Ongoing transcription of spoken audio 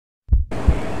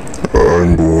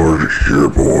I'm bored, you're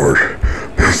bored.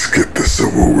 Let's get this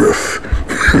over with.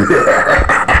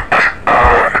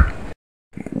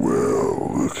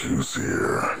 Well, look who's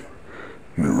here.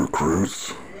 New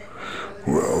recruits?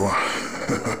 Well,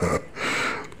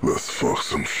 let's fuck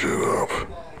some shit up.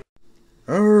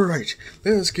 Alright,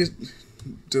 let's get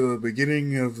to the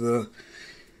beginning of the,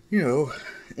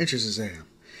 entrance exam,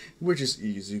 which is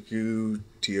Izuku,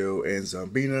 Tio, and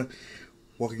Zambina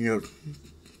walking out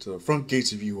to the front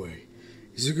gates of UA.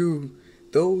 Izuku,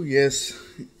 though, yes,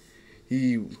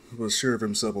 he was sure of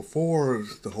himself before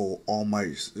the whole All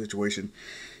Might situation,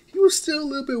 he was still a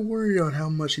little bit worried on how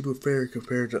much he would fare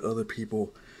compared to other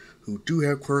people who do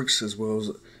have quirks, as well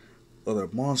as other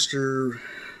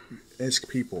monster-esque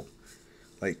people,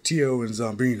 like Tio and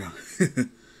Zambina.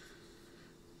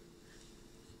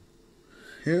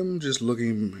 Him just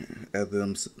looking at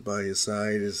them by his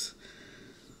side is...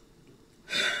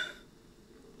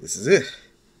 This is it.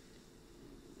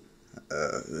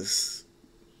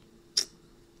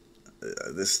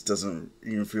 This doesn't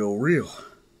even feel real.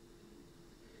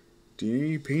 Do you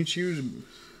need paint you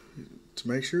to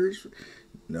make sure?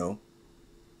 No.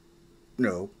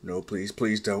 No,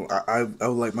 please don't. I would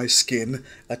like my skin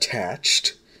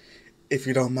attached, if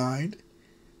you don't mind.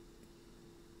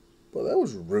 Well, that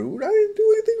was rude. I didn't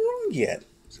do anything wrong yet.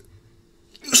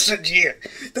 You said yeah.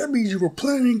 That means you were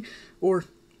planning or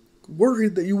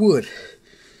worried that you would.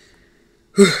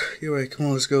 Anyway, come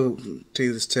on, let's go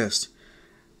take this test.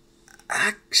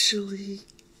 Actually,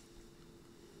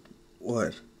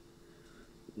 what?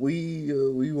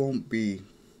 We won't be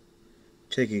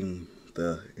taking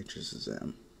the entrance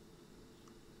exam.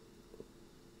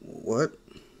 What?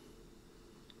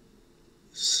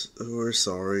 We're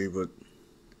sorry, but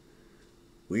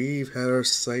we've had our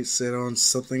sights set on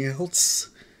something else.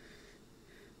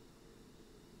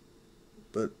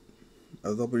 But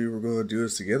I thought we were going to do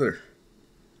this together.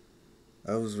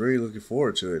 I was really looking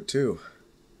forward to it too.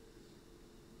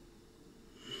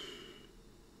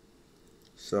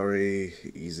 Sorry,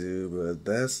 Izu, but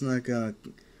that's not gonna...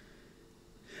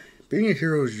 Being a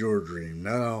hero is your dream,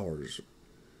 not ours.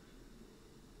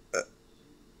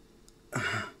 Yeah,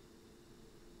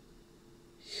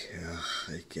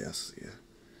 I guess, yeah.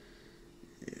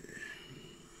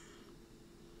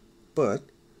 But...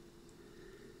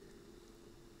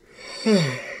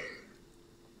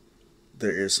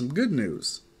 there is some good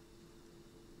news.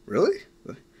 Really?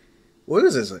 What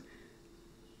is this?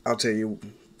 I'll tell you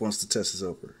once the test is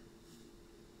over.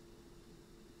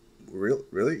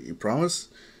 Really? You promise?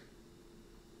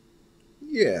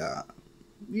 Yeah.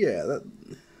 That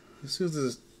as soon as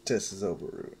this test is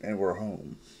over and we're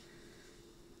home.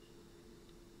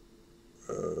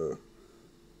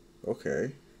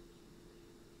 Okay.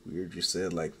 Weird you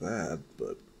said it like that,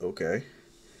 but okay.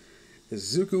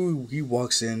 Izuku, he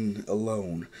walks in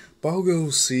alone.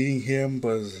 Bakugo seeing him,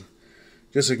 but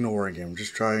just ignoring him,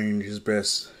 just trying his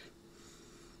best.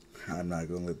 I'm not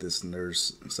gonna let this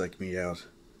nurse psych me out.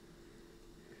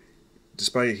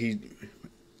 Despite he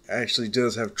actually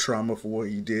does have trauma for what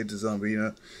he did to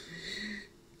Zambina,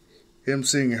 him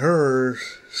seeing her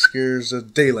scares the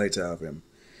daylights out of him.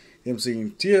 Him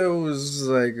seeing Tio is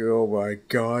like, oh my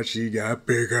god, she got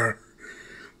bigger.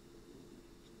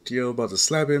 Tio about to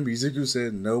slap him, Izuku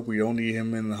said, nope, we don't need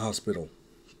him in the hospital.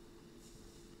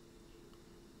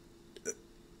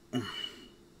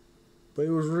 But it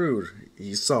was rude.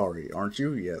 He's sorry, aren't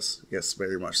you? Yes,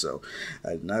 very much so.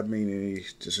 I did not mean any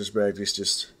disrespect, it's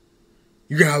just,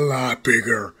 you got a lot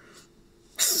bigger.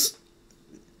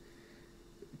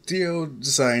 Tio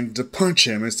decided to punch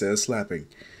him instead of slapping,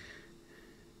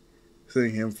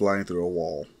 sending him flying through a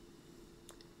wall.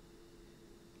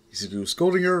 Izuku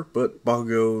scolding her, but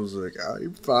Bakugo's like,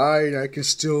 I'm fine, I can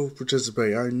still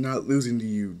participate. I'm not losing to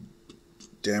you,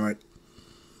 damn it.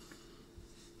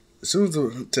 As soon as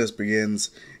the test begins,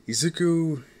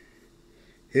 Izuku,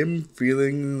 him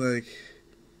feeling like,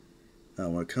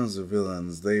 when it comes to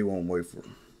villains, they won't wait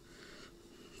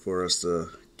for us to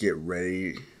get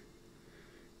ready.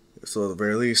 So at the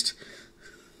very least,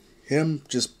 him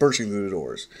just bursting through the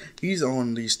doors. He's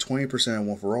on these 20%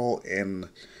 one for all and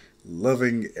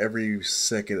loving every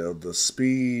second of the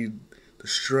speed, the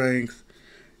strength.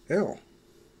 Hell,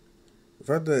 the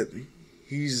fact that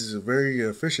he's very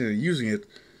efficient at using it,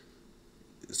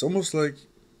 it's almost like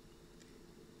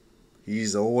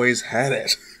he's always had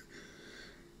it.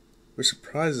 Which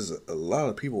surprises a lot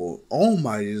of people. All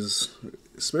Might is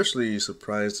especially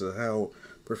surprised at how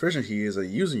proficient he is at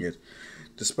using it,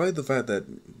 despite the fact that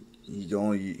he's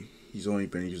only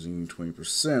been using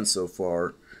 20% so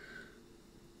far.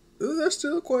 That's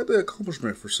still quite the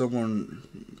accomplishment for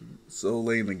someone so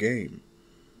late in the game.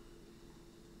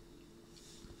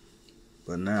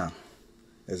 But now,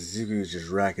 as Izuku is just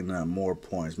racking up more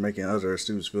points, making other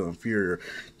students feel inferior,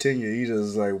 Tenya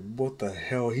Ida's like, what the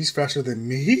hell? He's faster than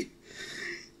me?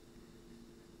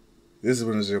 This is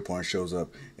when the 0 point shows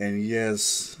up. And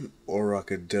yes,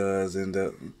 Oraka does end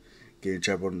up getting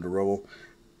trapped under the rubble.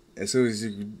 As soon as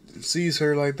he sees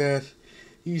her like that,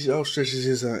 he outstretches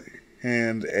his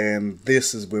hand, and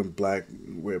this is when Black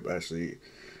Whip actually,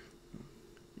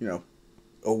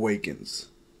 awakens.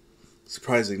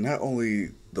 Surprising, not only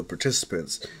the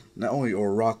participants, not only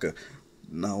Oraka,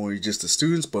 not only just the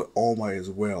students, but All Might as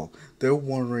well. They're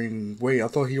wondering, wait, I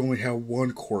thought he only had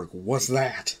one quirk. What's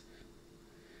that?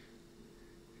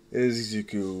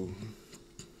 Izuku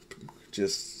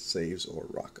just saves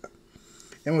Oraka.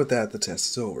 And with that, the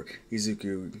test is over.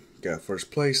 Izuku got first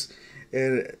place,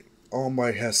 and All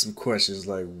Might has some questions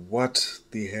like, what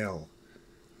the hell?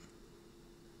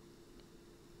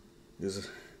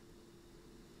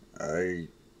 I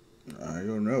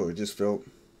don't know, it just felt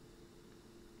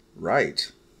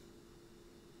right.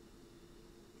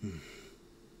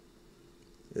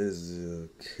 Is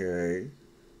okay.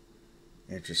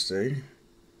 Interesting.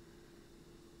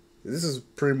 This is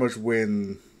pretty much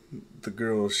when the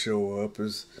girls show up.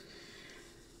 Is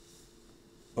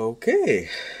okay.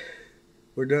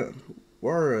 We're done.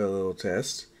 We're a little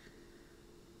test.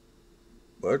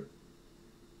 What?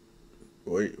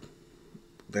 Wait.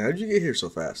 How did you get here so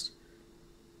fast?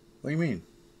 What do you mean?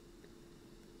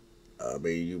 I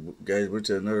mean, you guys went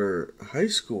to another high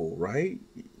school, right?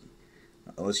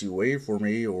 Unless you waited for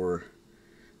me or...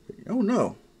 Oh,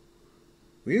 no.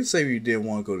 We didn't say we didn't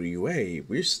want to go to UA.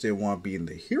 We just didn't want to be in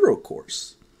the hero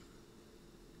course.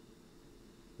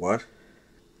 What?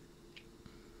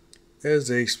 As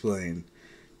they explained,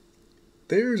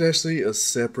 there's actually a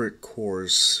separate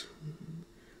course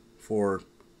for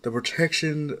the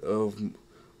protection of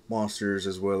monsters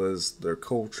as well as their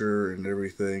culture and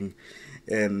everything.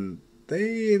 And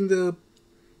they end up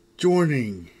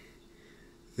joining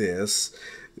this.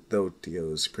 Though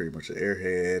Theo is pretty much an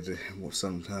airhead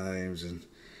sometimes, and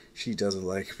she doesn't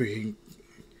like being,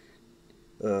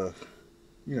 her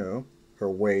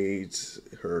weight,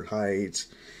 her height,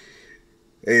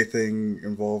 anything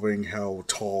involving how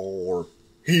tall or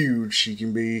huge she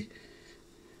can be.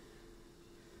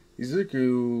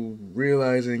 Izuku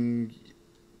realizing,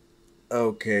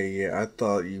 okay, yeah, I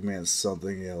thought you meant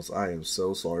something else. I am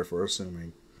so sorry for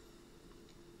assuming.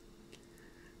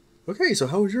 Okay, so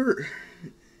how was your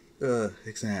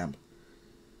exam?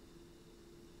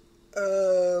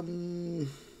 I'm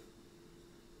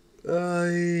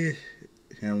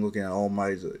looking at All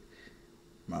Might.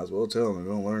 Might as well tell him I'm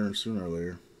gonna learn sooner or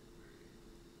later.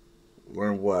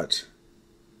 Learn what?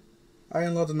 I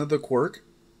unlocked another quirk.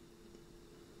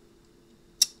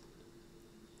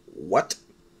 What?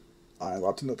 I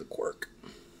unlocked another quirk.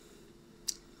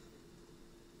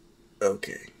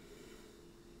 Okay.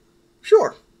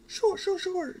 Sure.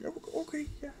 Okay,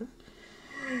 yeah.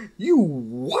 You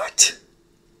what?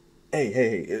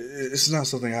 Hey, it's not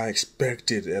something I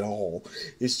expected at all.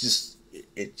 It's just,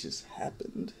 it just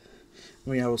happened. I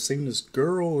mean, I was seeing this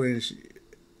girl and she...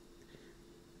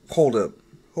 Hold up.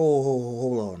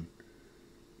 Hold on.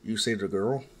 You saved a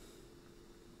girl?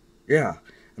 Yeah.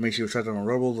 I mean, she was trapped on a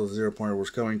rubble. The 0 pointer was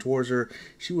coming towards her.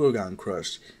 She would have gotten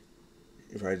crushed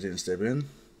if I didn't step in.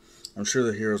 I'm sure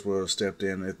the heroes would have stepped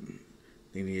in if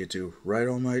they needed to. Right,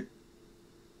 All Might?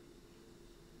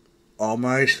 All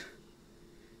Might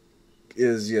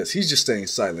is, yes, he's just staying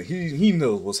silent. He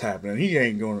knows what's happening. He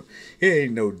ain't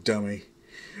no dummy.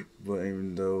 But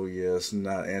even though, yes,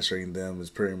 not answering them is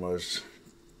pretty much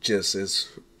just as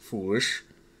foolish.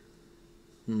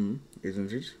 Isn't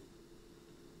it?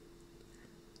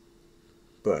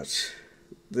 But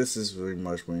this is very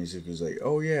much when Izuku's like,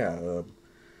 oh yeah,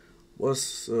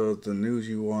 what's the news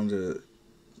you wanted to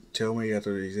tell me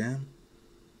after the exam?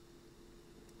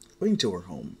 Wait until we're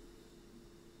home.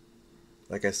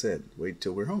 Like I said, wait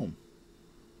till we're home.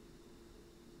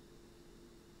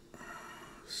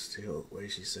 Still, the way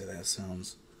she said that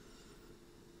sounds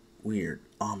weird,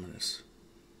 ominous.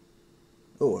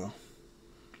 Oh well.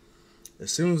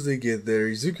 As soon as they get there,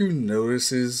 Izuku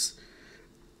notices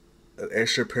an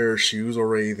extra pair of shoes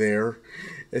already there.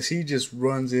 As he just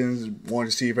runs in, wanting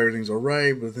to see if everything's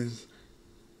alright, but then...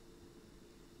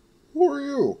 Who are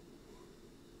you?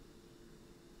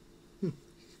 You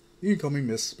can call me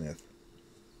Miss Smith.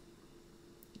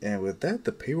 And with that,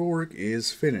 the paperwork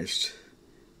is finished.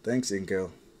 Thanks,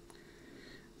 Inko.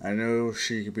 I know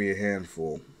she could be a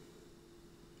handful.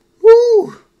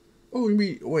 Woo! Oh,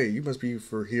 you must be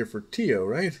here for Tio,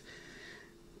 right?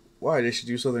 Why, did she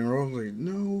do something wrong? Like,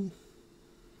 no.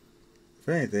 If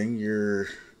anything, your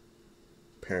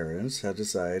parents have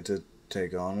decided to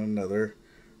take on another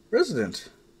resident.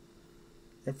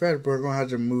 In fact, we're going to have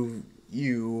to move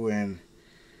you and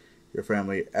your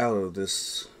family out of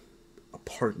this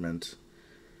apartment.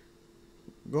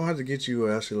 We're going to have to get you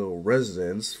actually a little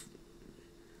residence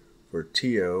for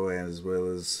Tio and as well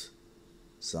as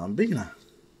Zambina.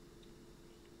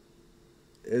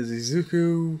 As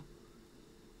Izuku,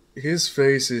 his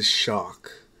face is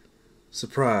shock,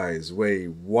 surprise. Wait,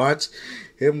 what?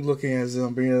 Him looking at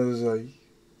Zambina is like,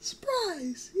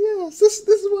 surprise. Yes, this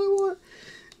is what I want.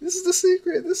 This is the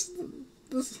secret. This.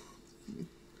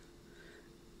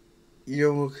 You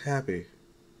don't look happy.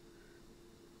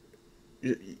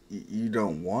 You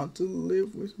don't want to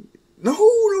live with me? No.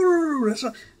 That's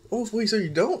not. Oh, wait, so you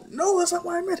don't? No, that's not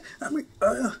what I meant. I mean,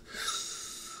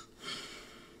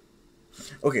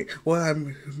 okay, what I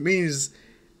mean is,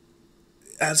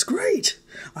 that's great.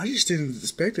 I just didn't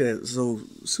expect that so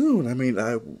soon. I mean,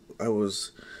 I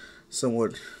was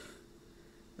somewhat,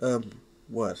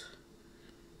 what?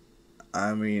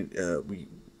 I mean,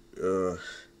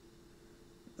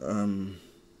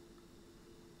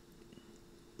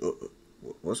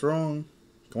 what's wrong?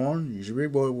 Come on, use your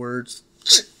big boy words.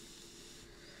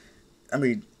 I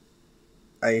mean,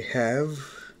 I have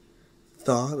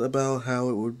thought about how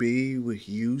it would be with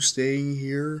you staying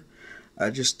here. I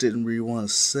just didn't really want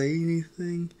to say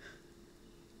anything.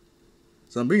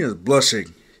 Zambina's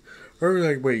blushing. Her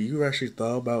like, wait, you actually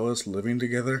thought about us living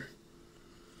together?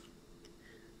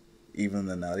 Even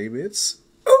the naughty bits?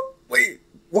 Oh, wait,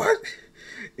 what?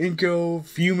 Inko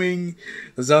fuming,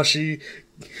 Azashi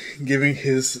giving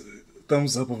his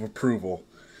thumbs up of approval.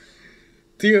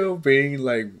 Theo being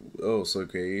like, oh, it's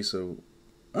okay, so,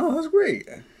 oh, that's great.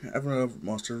 Having a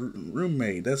monster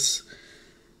roommate, that's,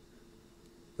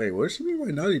 wait, what does she mean by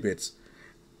naughty bits?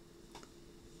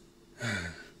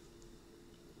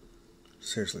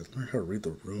 Seriously, learn how to read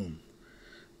the room.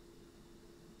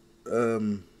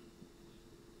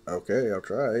 Okay, I'll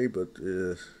try, but,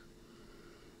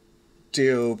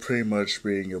 Theo pretty much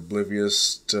being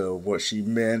oblivious to what she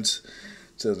meant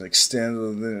to an extent,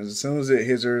 and then as soon as it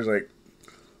hits her, it's like,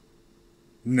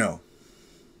 no,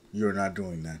 you're not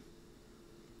doing that.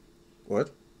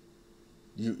 What?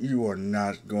 You are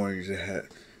not going to have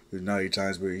with naughty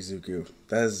times with Izuku.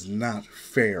 That is not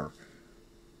fair.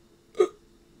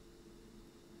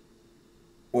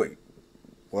 Wait,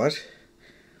 what?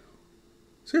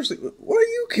 Seriously, why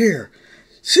do you care?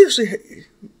 Seriously,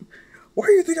 why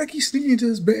do you think I keep sneaking into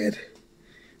his bed?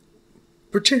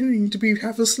 Pretending to be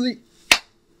half asleep?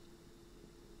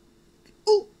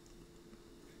 Oh.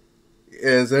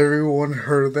 As everyone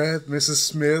heard that, Mrs.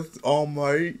 Smith, All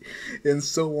Might, and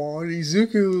so on,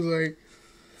 Izuku was like,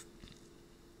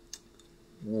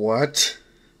 what?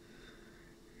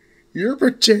 You're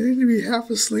pretending to be half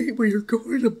asleep when you're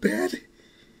going to bed?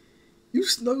 You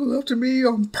snuggled up to me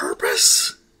on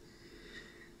purpose?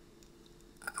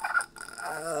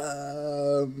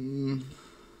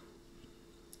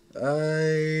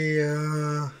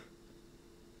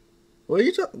 What are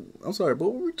you talking? I'm sorry, but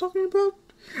what were we talking about?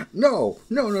 No,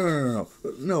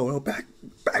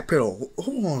 backpedal.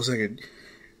 Hold on a second.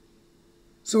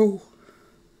 So,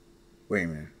 wait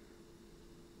a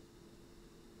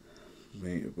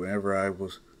minute. Whenever I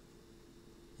was,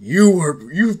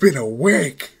 you've been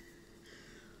awake.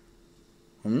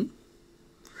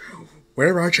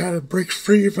 Whenever I try to break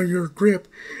free from your grip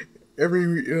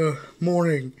every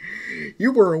morning,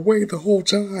 you were awake the whole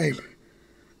time.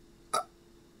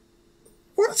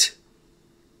 What?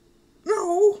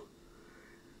 No.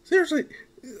 Seriously.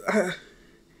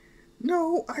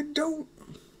 No, I don't.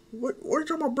 What are you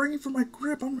talking about breaking from my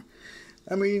grip?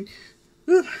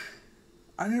 It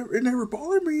never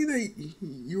bothered me that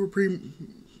you were pretty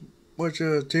much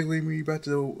tickling me back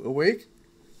to awake.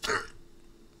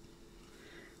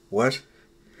 What?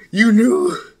 You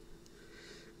knew?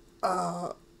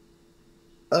 I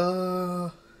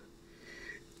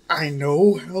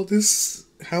know how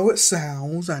it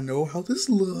sounds. I know how this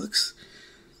looks.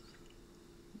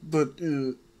 But,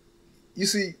 you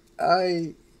see,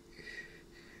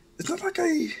 it's not like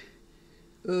I,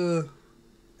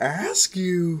 ask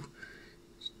you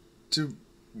to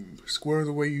square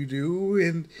the way you do,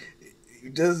 and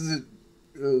it doesn't,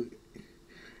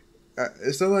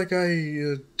 it's not like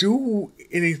I do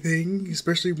anything,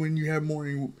 especially when you have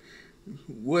morning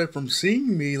wood from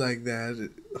seeing me like that,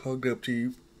 hugged up to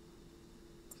you.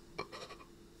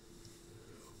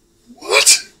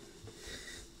 What?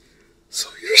 So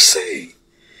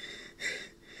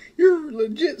you're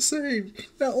legit saying,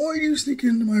 not only do you sneak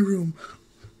into my room,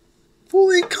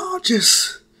 fully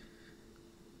conscious,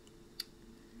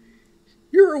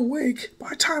 you're awake by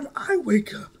the time I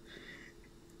wake up.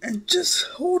 And just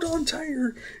hold on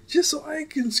tighter, just so I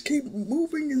can keep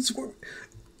moving and squirm.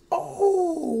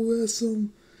 Oh, that's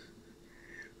some.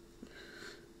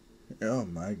 Oh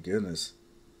my goodness.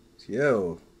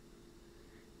 Yo,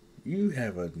 you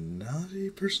have a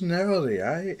naughty personality.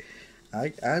 I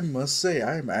must say,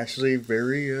 I'm actually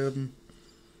very,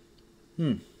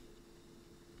 I'm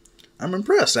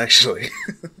impressed, actually.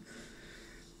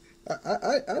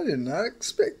 I did not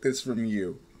expect this from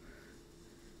you.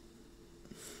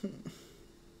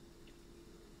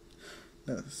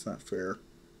 That's not fair.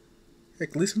 Heck,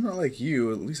 at least I'm not like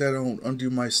you. At least I don't undo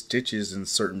my stitches in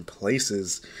certain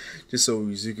places just so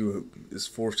Izuku is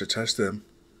forced to touch them.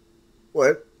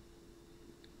 What?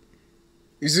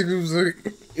 Izuku's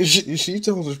like, is she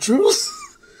telling the truth?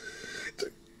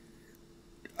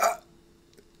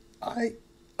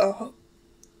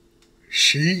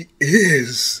 She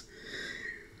is.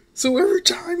 So every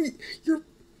time your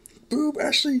boob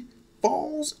actually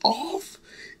falls off,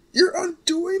 you're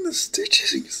undoing the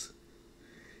stitchings.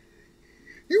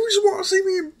 You just want to see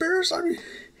me embarrassed? I mean,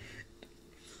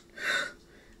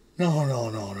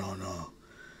 no.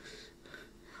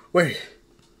 Wait,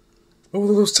 what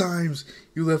were those times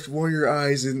you left one of your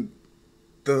eyes in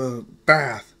the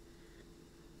bath?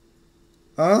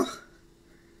 Huh?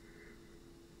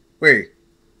 Wait,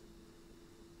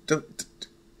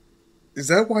 is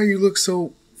that why you look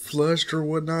so flushed or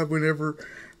whatnot whenever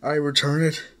I return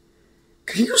it?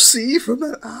 Can you see from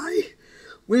that eye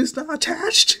when it's not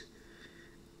attached?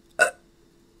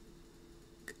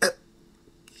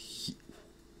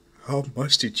 How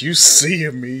much did you see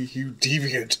of me, you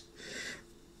deviant?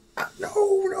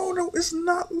 No, it's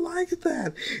not like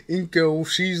that. Inko,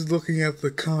 she's looking at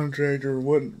the contract or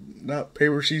whatnot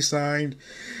paper she signed.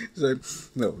 She's like,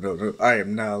 no, I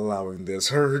am not allowing this.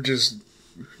 Her just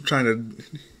trying to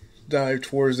dive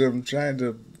towards them, trying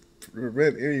to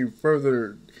prevent any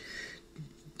further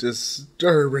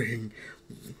disturbing,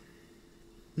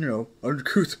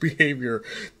 uncouth behavior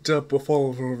to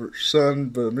befall of her son,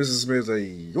 but Mrs. Smith's like,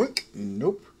 yoink,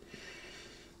 nope.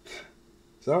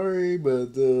 Sorry,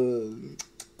 but you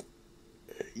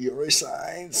already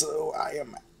signed, so I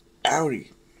am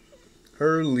outie.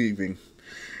 Her leaving.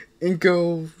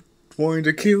 Inko wanting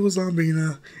to kill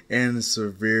Zambina and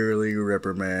severely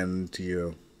reprimand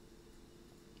Tio.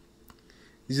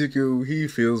 Izuku, he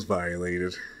feels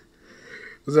violated.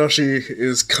 So she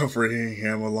is comforting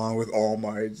him along with All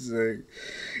Might, saying,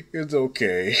 it's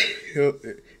okay.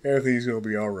 Everything's gonna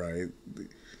be alright.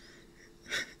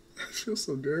 I feel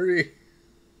so dirty.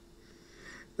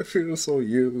 I feel so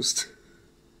used.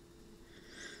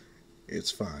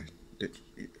 It's fine.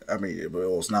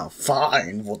 It's not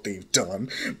fine what they've done,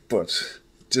 but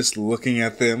just looking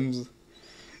at them,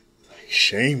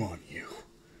 shame on you.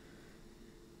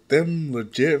 Them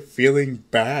legit feeling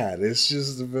bad. It's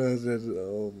just about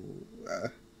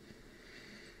that.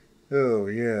 Oh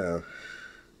yeah.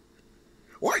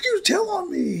 Why'd you tell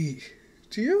on me?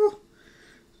 Do you?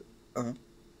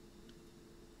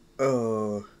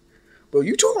 Well,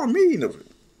 you told on me.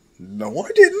 No,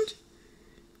 I didn't.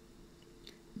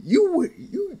 You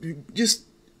just,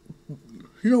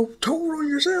 told on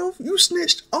yourself. You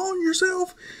snitched on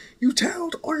yourself. You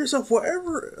told on yourself.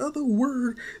 Whatever other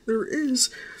word there is.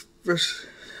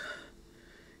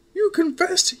 You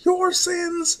confessed your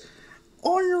sins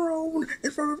on your own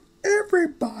in front of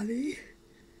everybody.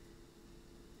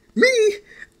 Me,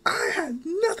 I had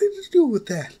nothing to do with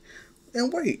that.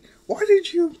 And wait, why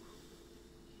did you...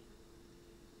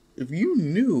 If you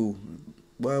knew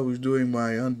while I was doing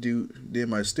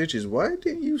my stitches, why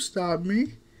didn't you stop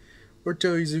me? Or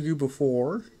tell Izuku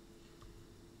before?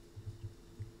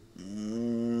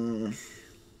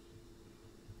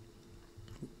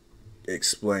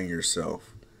 Explain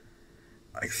yourself.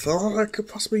 I thought I could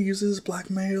possibly use it as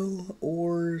blackmail,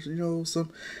 or,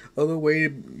 some other way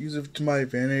to use it to my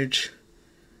advantage.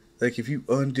 Like if you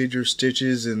undid your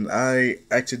stitches and I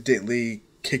accidentally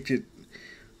kicked it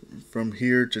from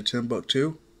here to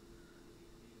Timbuktu.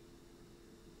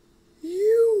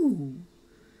 You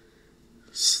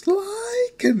sly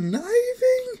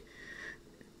conniving?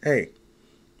 Hey,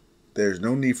 there's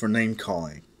no need for name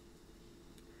calling.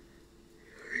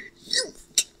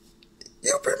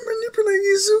 You've been manipulating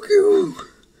Izuku.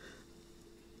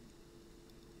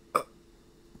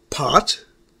 Pot,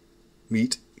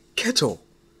 meet kettle.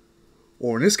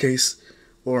 Or in this case,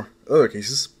 or other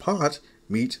cases, pot,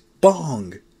 meet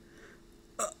bong.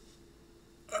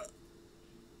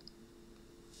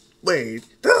 Wait,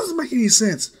 that doesn't make any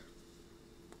sense.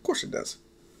 Of course it does.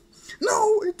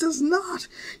 No, it does not.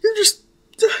 You're just...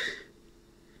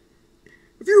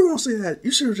 If you were going to say that,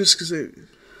 you should have just said...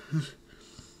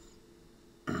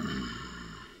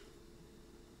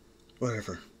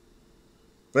 Whatever.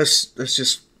 Let's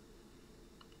just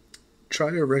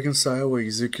try to reconcile with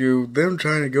Izuku. Them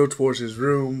trying to go towards his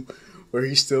room where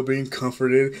he's still being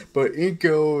comforted, but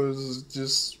Inko is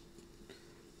just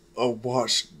a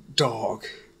watchdog,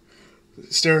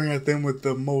 staring at them with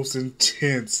the most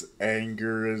intense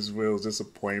anger as well as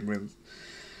disappointment.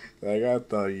 Like, I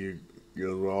thought you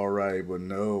were alright, but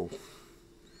no.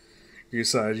 You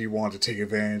decided you wanted to take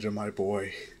advantage of my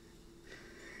boy.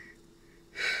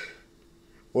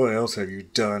 What else have you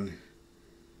done?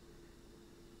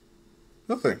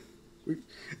 Nothing.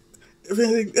 If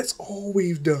anything, that's all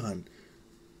we've done.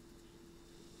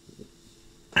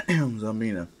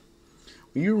 Zamina,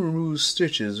 when you removed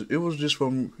stitches, it was just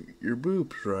from your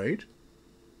boobs, right?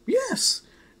 Yes.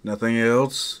 Nothing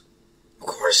else? Of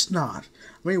course not.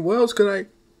 I mean, what else could I...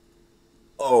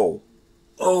 Oh,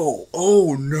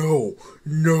 no.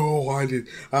 No, I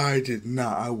did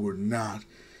not. I would not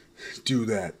do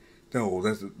that. No,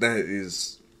 that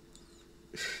is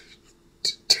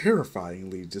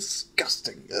terrifyingly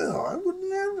disgusting. Ugh, I would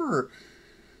never.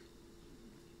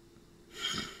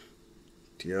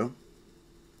 Tio,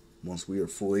 once we are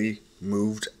fully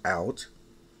moved out,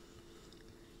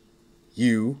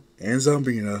 you and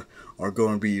Zambina are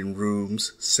going to be in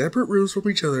rooms, separate rooms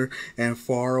from each other, and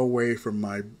far away from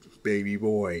my baby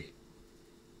boy.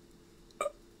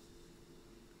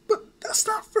 But that's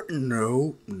not fair.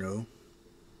 No.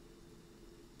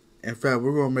 In fact,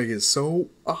 we're going to make it so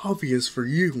obvious for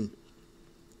you,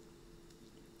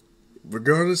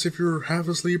 regardless if you're half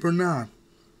asleep or not,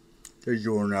 that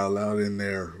you're not allowed in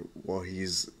there while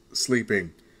he's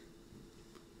sleeping.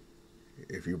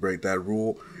 If you break that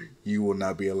rule, you will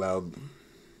not be allowed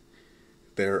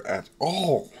there at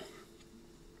all.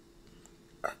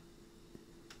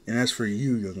 And as for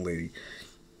you, young lady,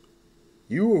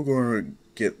 you are going to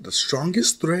get the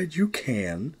strongest thread you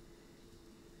can,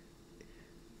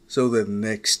 so that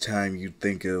next time you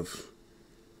think of,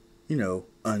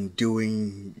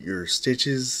 undoing your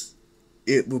stitches,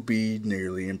 it will be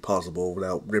nearly impossible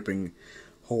without ripping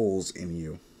holes in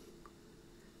you.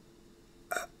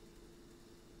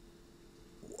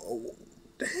 Oh,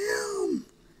 damn!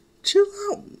 Chill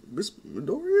out, Miss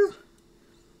Midoriya.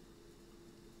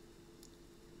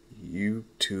 You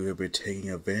two have been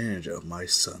taking advantage of my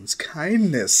son's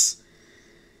kindness.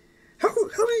 How do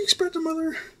you expect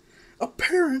a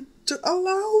parent to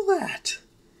allow that?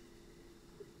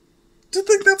 To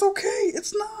think that's okay?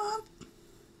 It's not.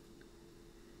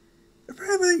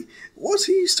 Apparently, once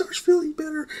he starts feeling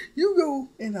better, you go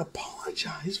and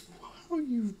apologize for how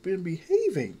you've been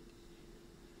behaving.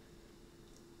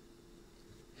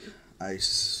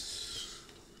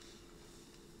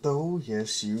 Though,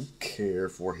 yes, you care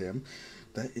for him,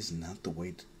 that is not the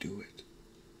way to do it.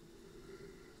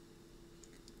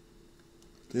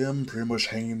 Them pretty much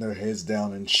hanging their heads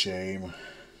down in shame,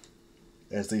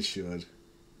 as they should.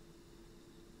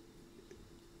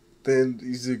 Then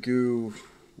Izuku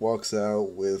walks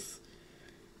out with,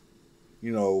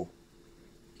 All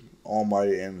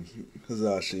Might and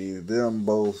Hisashi. Them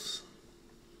both.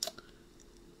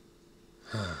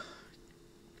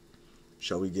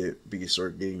 Shall we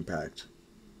start getting packed?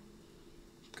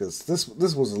 Because this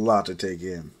was a lot to take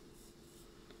in.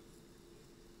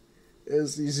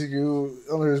 As Izuku,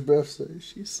 under his breath, says,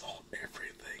 she saw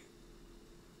everything.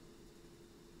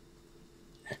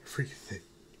 Everything.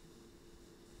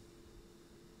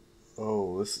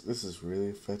 Oh, this is really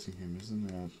affecting him,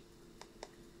 isn't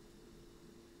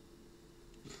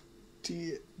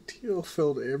it? Tio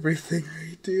felt everything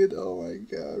I did. Oh my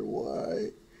god,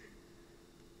 why?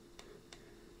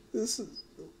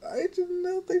 I did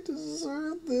not think they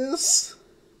deserved this.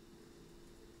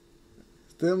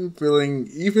 Them feeling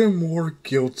even more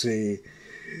guilty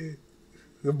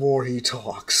the more he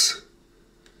talks.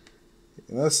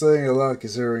 And that's saying a lot,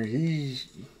 considering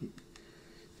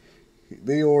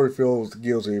they already feel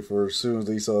guilty for as soon as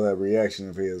they saw that reaction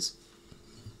of his.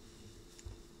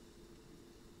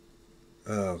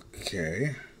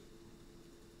 Okay.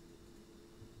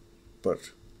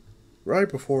 But right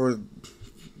before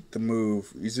the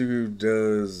move, Izuku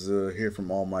does hear from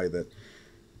All Might that,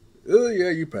 yeah,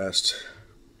 you passed.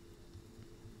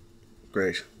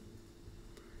 Great.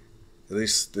 At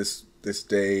least this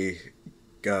day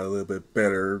got a little bit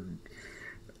better.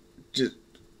 Just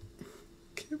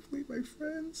can't believe my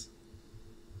friends.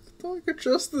 I thought I could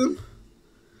trust them.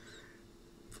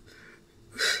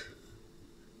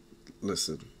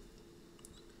 Listen.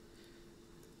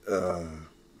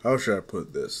 How should I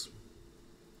put this?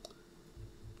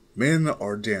 Men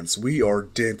are dense. We are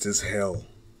dense as hell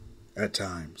at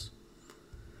times.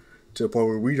 To the point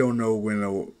where we don't know when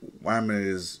a woman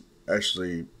is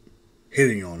actually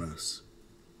hitting on us.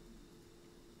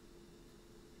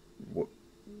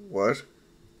 What?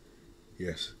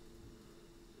 Yes.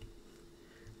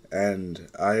 And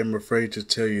I am afraid to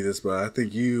tell you this, but I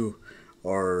think you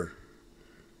are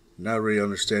not really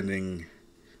understanding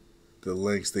the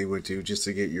lengths they went to just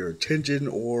to get your attention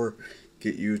or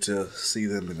get you to see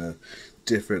them in a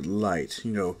different light.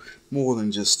 You know, more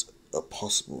than just a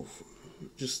possible.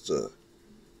 Just,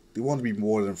 they want to be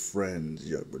more than friends,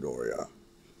 young Midoriya.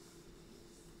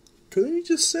 Couldn't he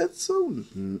just said so?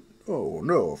 Oh,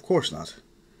 no, of course not.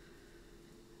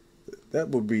 That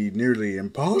would be nearly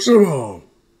impossible.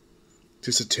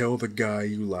 Just to tell the guy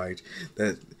you liked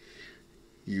that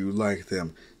you like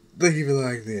them. They even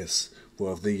like this.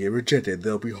 Well, if they get rejected,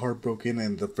 they'll be heartbroken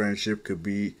and the friendship could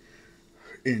be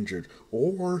injured.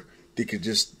 Or they could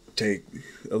just take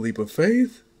a leap of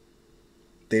faith.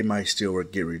 They might still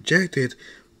get rejected,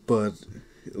 but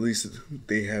at least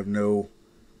they have no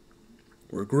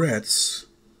regrets.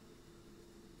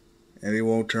 And they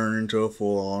won't turn into a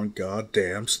full-on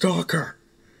goddamn stalker.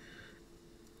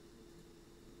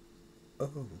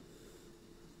 Oh.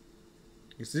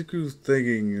 Izuku's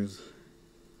thinking is...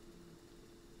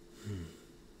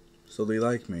 So they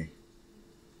like me.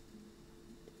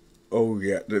 Oh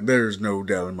yeah, there's no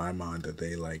doubt in my mind that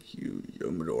they like you,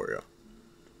 young Midoriya.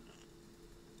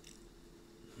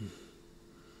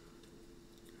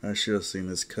 I should have seen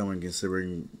this coming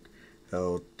considering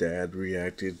how Dad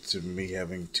reacted to me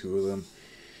having two of them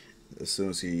as soon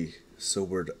as he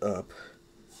sobered up.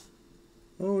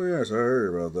 Oh yes, I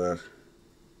heard about that.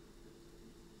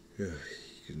 Yeah,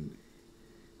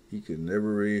 he could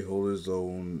never really hold his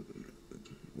own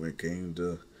when it came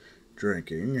to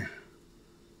drinking.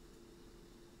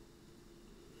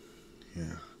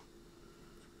 Yeah.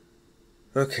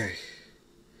 Okay.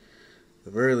 At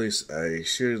the very least, I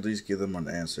should at least give them an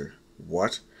answer.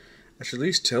 What? I should at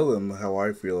least tell them how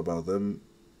I feel about them.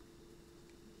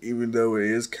 Even though it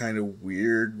is kind of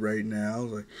weird right now.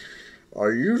 Like,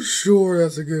 are you sure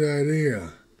that's a good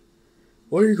idea?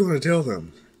 What are you going to tell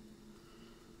them?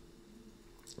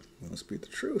 Well, speak the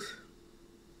truth.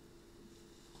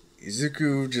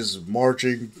 Izuku just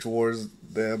marching towards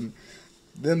them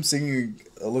seeing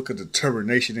a look of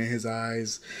determination in his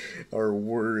eyes, are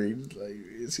worried. Like,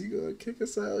 is he gonna kick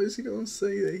us out? Is he gonna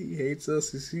say that he hates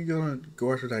us? Is he gonna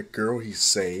go after that girl he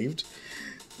saved?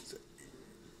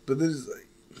 But this is like,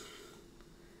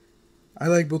 I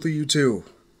like both of you too.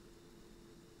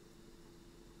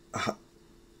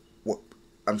 What?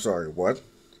 I'm sorry, what?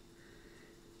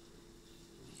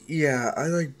 Yeah, I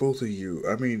like both of you.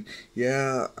 I mean,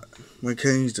 yeah, when it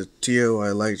comes to Tio,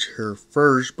 I liked her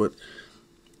first, but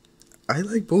I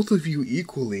like both of you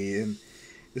equally, and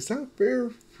it's not fair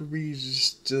for me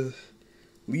just to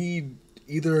lead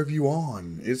either of you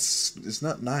on. It's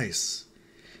not nice.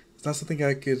 It's not something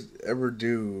I could ever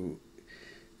do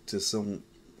to someone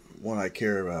I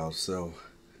care about. So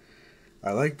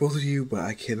I like both of you, but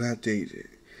I cannot date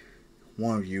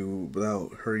one of you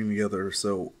without hurting the other.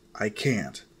 So I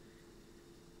can't.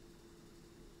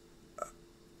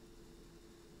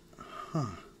 Huh.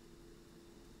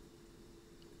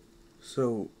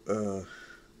 So,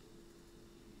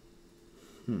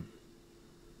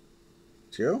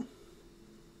 Joe?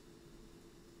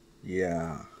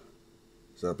 Yeah.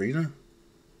 Sabina?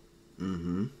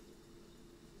 Mm-hmm.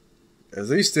 As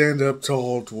they stand up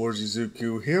tall towards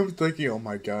Izuku, him thinking, oh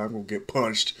my god, I'm gonna get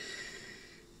punched.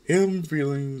 Him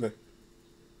feeling like,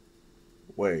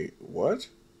 wait, what?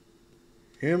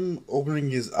 Him opening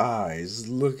his eyes,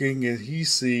 looking, and he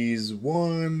sees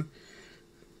one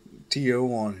Tio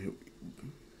on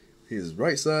his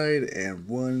right side and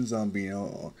one zombie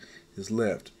on his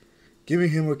left,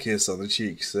 giving him a kiss on the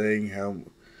cheek, saying how,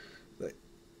 like,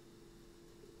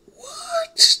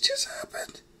 what just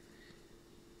happened?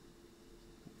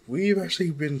 We've actually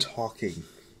been talking,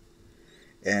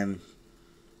 and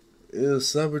it was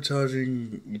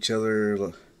sabotaging each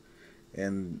other,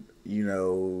 and, you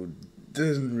know,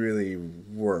 didn't really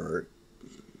work.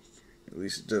 At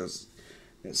least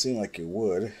it seemed like it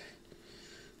would.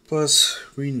 Plus,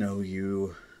 we know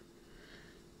you.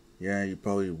 Yeah, you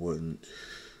probably wouldn't.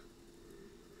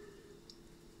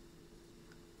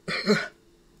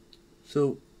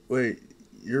 So, wait,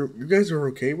 you guys are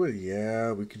okay with it?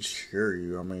 Yeah, we can share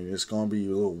you. I mean, it's gonna be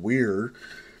a little weird,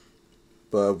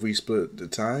 but if we split the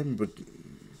time, but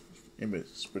if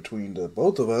it's between the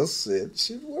both of us, it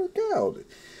should work out.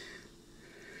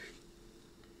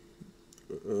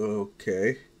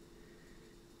 Okay.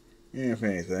 If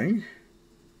anything,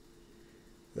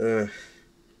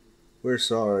 we're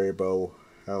sorry about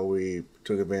how we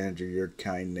took advantage of your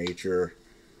kind nature.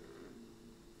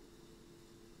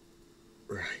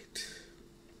 Right.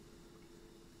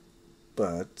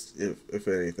 But if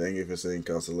anything, if it's any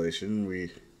consolation,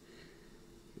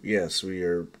 yes, we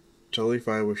are totally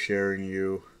fine with sharing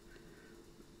you.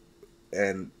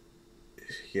 And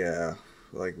yeah,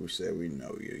 like we said, we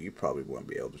know you. You probably won't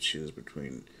be able to choose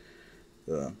between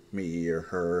me or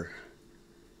her.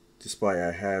 Despite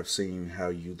I have seen how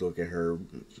you look at her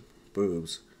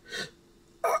boobs.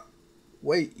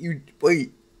 Wait, you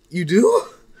do?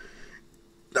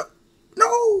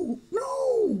 No,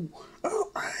 no.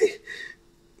 Oh,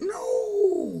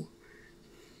 no.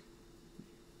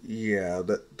 Yeah,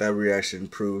 that reaction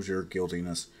proves your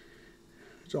guiltiness.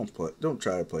 Don't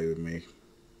try to play with me.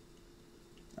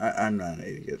 I'm not an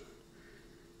idiot.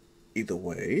 Either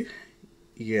way,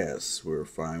 yes, we're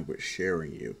fine with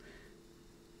sharing you.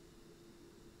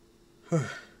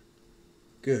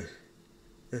 Good.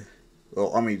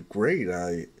 Well, I mean, great.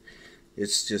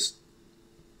 It's just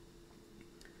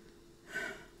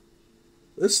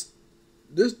let's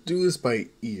do this by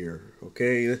ear,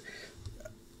 okay?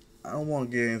 I don't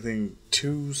want to get anything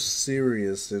too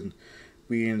serious and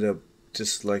we end up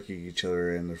disliking each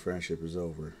other and the friendship is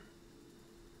over.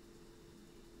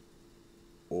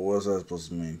 What's that supposed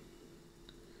to mean?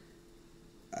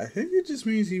 I think it just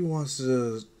means he wants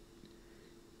to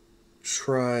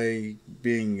try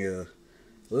being a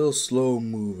little slow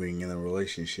moving in a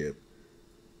relationship.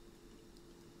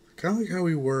 Kind of like how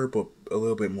we were, but a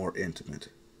little bit more intimate.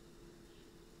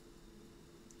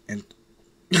 And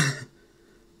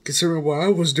considering what I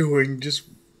was doing just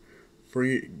for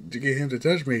you to get him to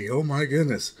touch me, oh my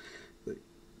goodness.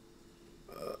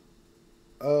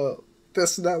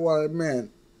 That's not what I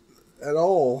meant at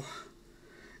all.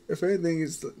 If anything,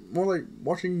 it's more like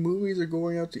watching movies or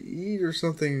going out to eat or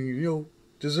something,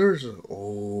 desserts.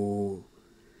 Oh,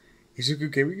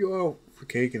 Izuku, can we go out for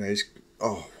cake and ice cream?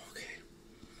 Oh, okay.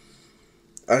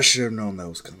 I should have known that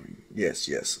was coming. Yes.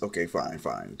 Okay,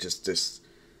 fine. Just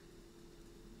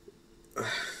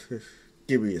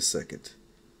give me a second.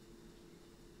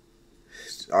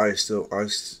 I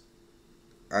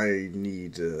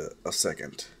need a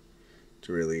second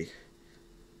to really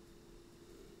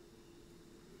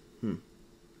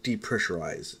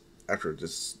depressurize after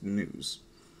this news.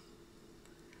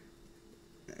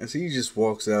 As he just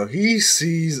walks out, he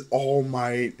sees All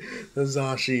Might,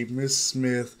 Hazashi, Miss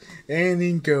Smith, and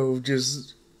Inko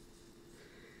just...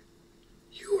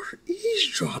 You are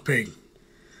eavesdropping!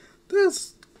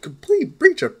 That's complete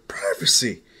breach of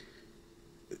privacy!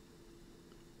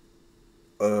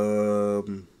 We're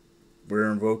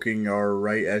invoking our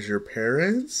right as your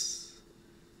parents?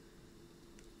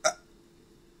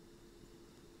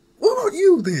 What about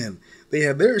you, then? They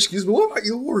have their excuse, but what about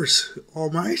yours,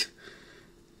 All Might?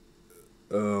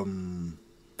 I'm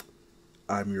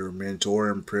your mentor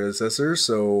and predecessor,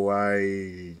 so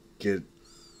I get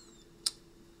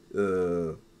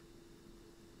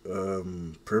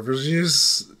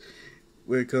privileges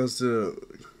when it comes to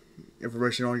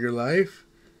information on your life.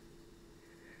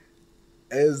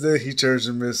 As then he turns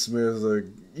to Miss Smith like,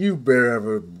 you better have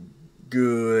a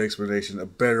good explanation, a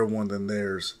better one than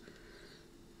theirs.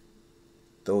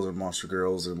 Those are monster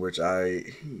girls in which I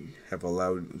have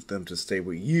allowed them to stay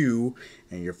with you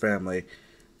and your family,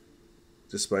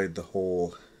 despite the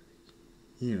whole,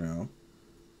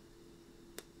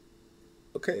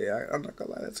 Okay, I'm not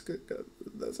gonna lie, that's good.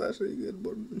 That's actually a good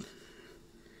one.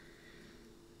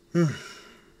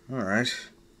 Alright,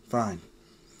 fine.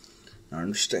 I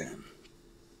understand.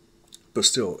 But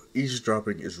still,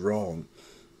 eavesdropping is wrong.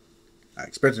 I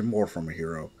expected more from a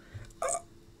hero.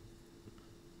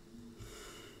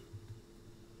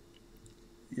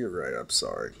 You're right, I'm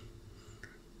sorry.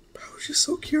 But I was just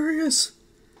so curious.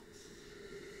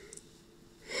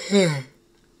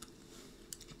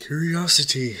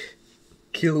 Curiosity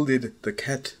killed the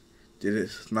cat, did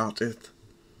it not it?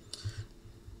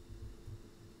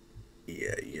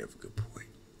 Yeah, you have a good point.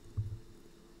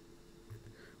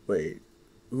 Wait,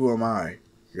 who am I?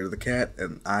 You're the cat,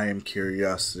 and I am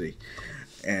curiosity.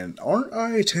 And aren't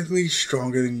I technically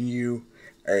stronger than you?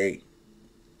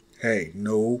 Hey,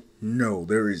 no,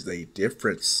 there is a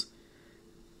difference.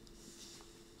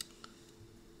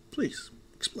 Please,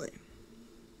 explain.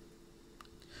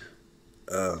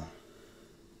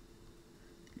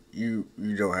 You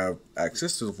don't have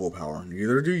access to the full power.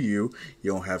 Neither do you.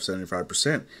 You don't have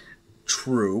 75%.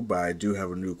 True, but I do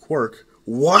have a new quirk.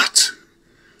 What?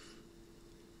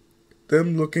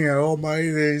 Them looking at all my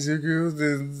days ago,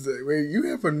 wait, you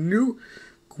have a new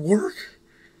quirk?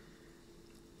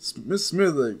 Miss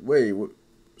Smith, like, wait, what?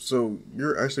 So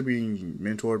you're actually being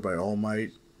mentored by All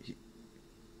Might?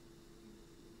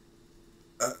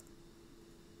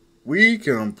 We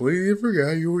completely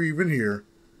forgot you were even here.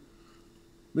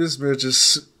 Miss Smith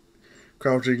just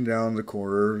crouching down in the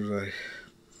corner, like,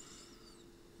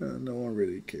 no one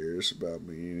really cares about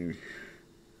me.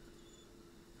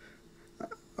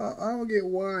 I don't get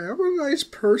why. I'm a nice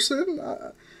person.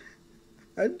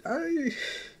 I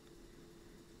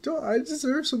don't. I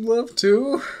deserve some love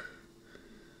too.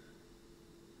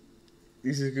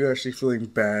 Izuku actually feeling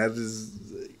bad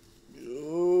is like,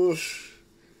 oh,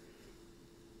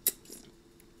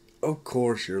 of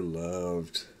course you're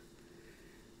loved.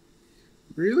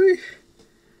 Really?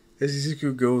 As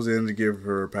Izuku goes in to give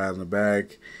her a pat on the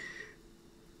back,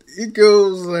 he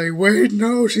goes like, wait,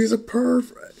 no, she's a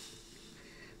perv.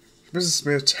 Mrs.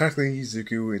 Smith tackling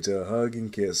Izuku into a hug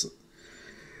and kiss.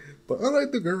 But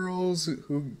unlike the girls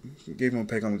who gave him a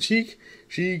peck on the cheek,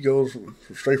 she goes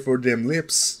straight for them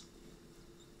lips.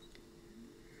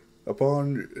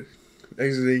 Upon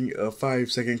exiting a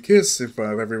 5-second kiss in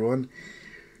front of everyone,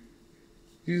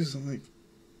 he's like,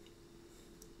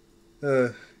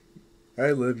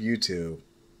 I love you too.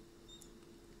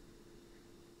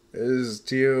 As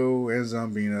Tio and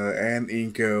Zambina and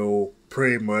Inko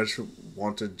pretty much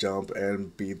want to jump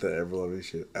and beat the ever-loving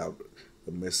shit out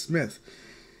of Miss Smith.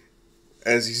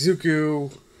 As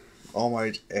Izuku, All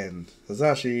Might, and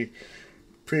Hazashi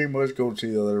pretty much go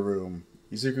to the other room,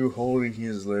 Izuku holding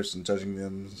his lips and touching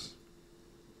them,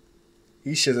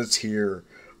 he sheds a tear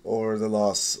over the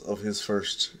loss of his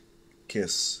first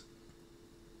kiss.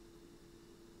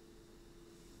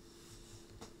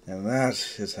 And that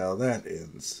is how that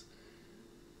ends.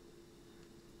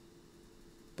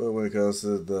 But when it comes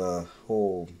to the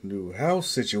whole new house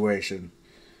situation,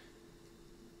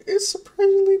 it's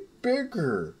surprisingly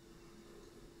bigger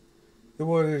than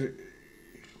what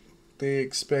they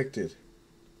expected.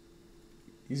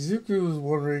 Izuku was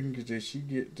wondering, did she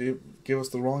give us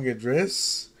the wrong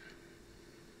address?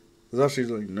 Zashi's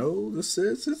like, no, this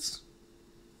says it's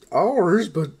ours,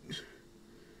 but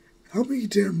how many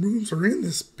damn rooms are in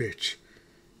this bitch?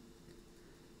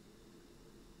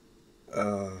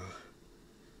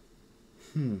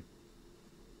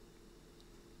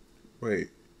 Wait.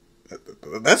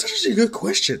 That's actually a good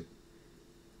question.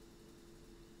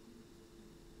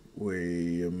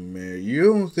 Wait a minute.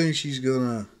 You don't think she's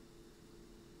gonna...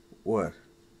 What?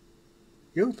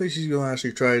 You don't think she's gonna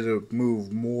actually try to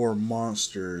move more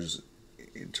monsters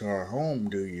into our home,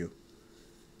 do you?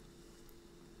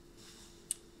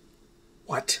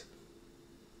 What?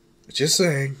 Just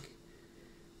saying.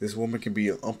 This woman can be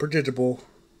unpredictable.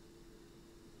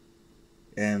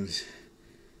 And...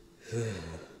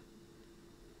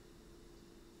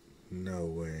 no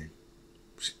way.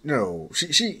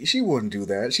 She wouldn't do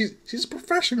that. She's a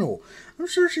professional. I'm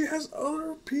sure she has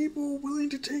other people willing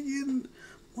to take in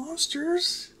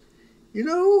monsters. You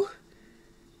know?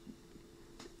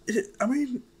 I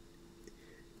mean,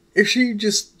 if she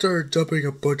just started dumping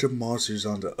a bunch of monsters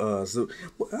onto us,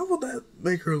 how would that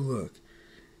make her look?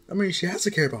 I mean, she has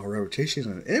to care about her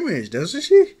reputation and image, doesn't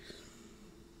she?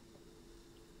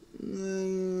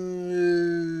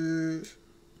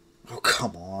 Oh,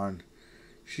 come on.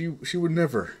 She would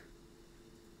never.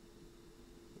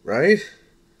 Right?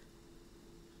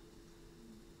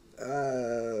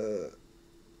 Oh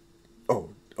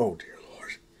dear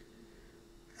Lord.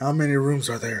 How many rooms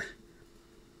are there?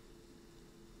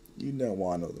 You don't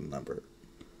want to know the number.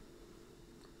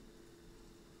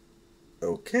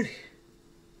 Okay.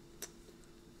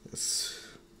 That's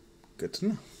good to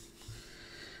know.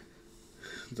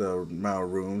 The amount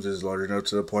of rooms is large enough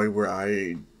to the point where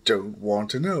I don't want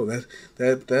to know. That's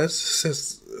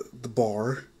the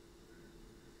bar.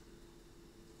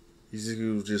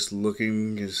 Izuku just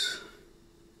looking is...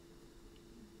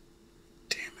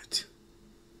 Damn it.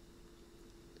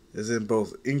 As in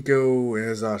both Inko and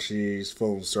Hazashi's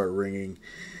phones start ringing.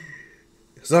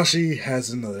 Hazashi has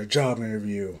another job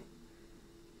interview.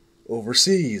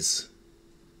 Overseas.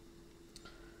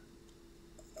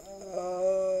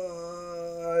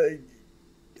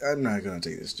 I'm not gonna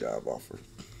take this job offer.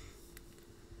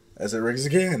 As it rings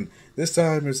again. This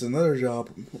time it's another job.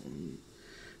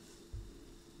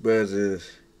 But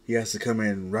he has to come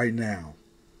in right now.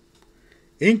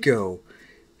 Inko,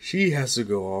 she has to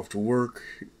go off to work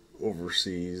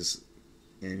overseas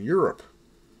in Europe.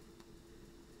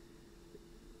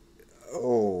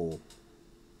 Oh.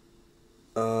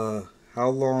 How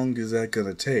long is that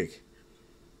gonna take?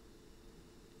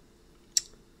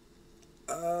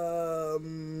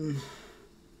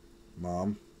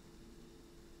 Mom.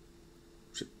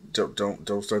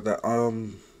 Don't start that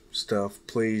stuff,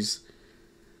 please.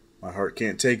 My heart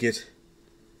can't take it.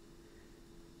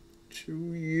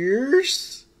 2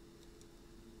 years?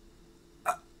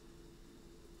 Can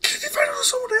you find out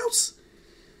someone else?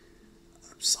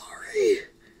 I'm sorry,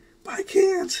 but I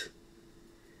can't.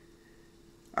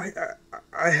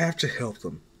 I have to help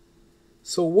them.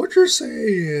 So what you're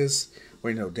saying is,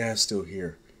 wait, no, Dad's still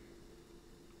here.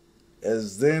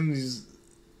 As then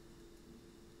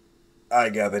I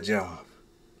got the job.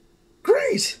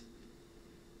 Great.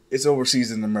 It's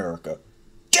overseas in America.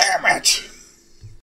 Damn it!